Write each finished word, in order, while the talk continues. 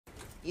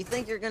You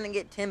think you're gonna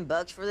get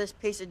 $10 for this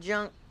piece of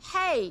junk?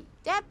 Hey,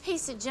 that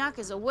piece of junk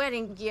is a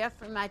wedding gift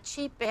from my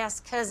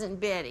cheap-ass cousin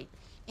Betty.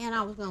 And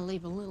I was gonna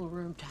leave a little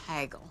room to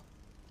haggle.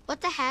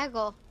 What the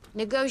haggle?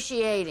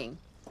 Negotiating.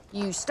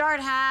 You start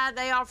high,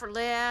 they offer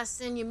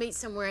less, and you meet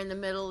somewhere in the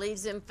middle,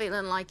 leaves them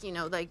feeling like, you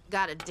know, they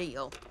got a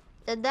deal.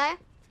 Did they?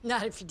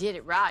 Not if you did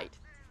it right.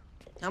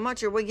 How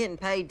much are we getting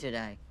paid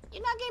today?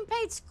 You're not getting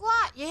paid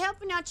squat. You're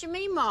helping out your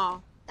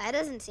meemaw. That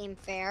doesn't seem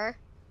fair.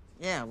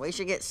 Yeah, we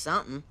should get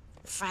something.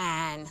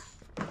 Fine.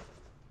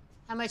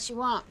 How much you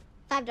want?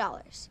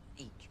 $5.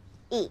 Each.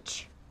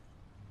 Each.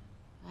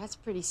 That's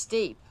pretty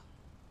steep.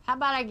 How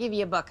about I give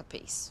you $1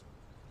 apiece?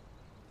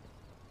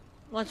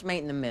 Let's meet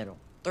in the middle.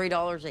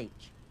 $3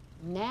 each.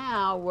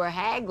 Now we're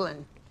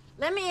haggling.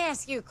 Let me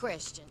ask you a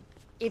question.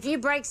 If you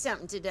break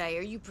something today,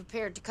 are you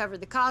prepared to cover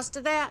the cost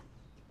of that?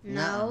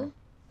 No.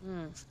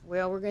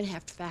 Well, we're gonna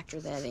have to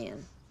factor that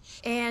in.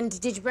 And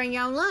did you bring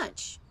your own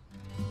lunch?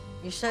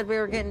 You said we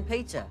were getting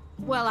pizza.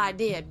 Well, I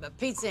did, but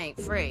pizza ain't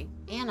free.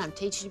 And I'm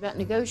teaching you about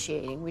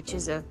negotiating, which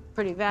is a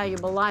pretty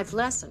valuable life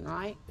lesson,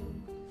 right?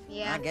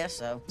 Yeah. I guess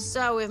so.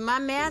 So if my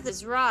math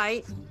is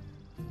right,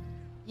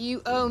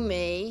 you owe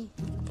me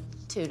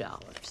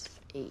 $2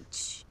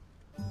 each.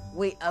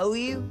 We owe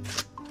you?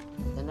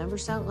 The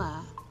numbers don't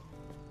lie.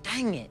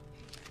 Dang it.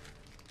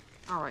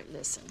 All right,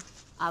 listen.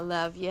 I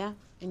love you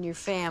and your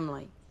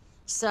family.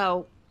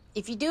 So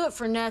if you do it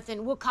for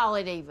nothing, we'll call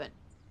it even.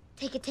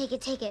 Take it, take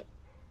it, take it.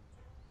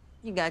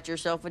 You got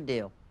yourself a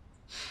deal.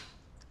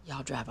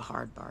 Y'all drive a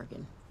hard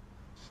bargain.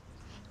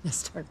 Let's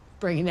start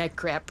bringing that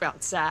crap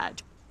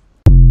outside.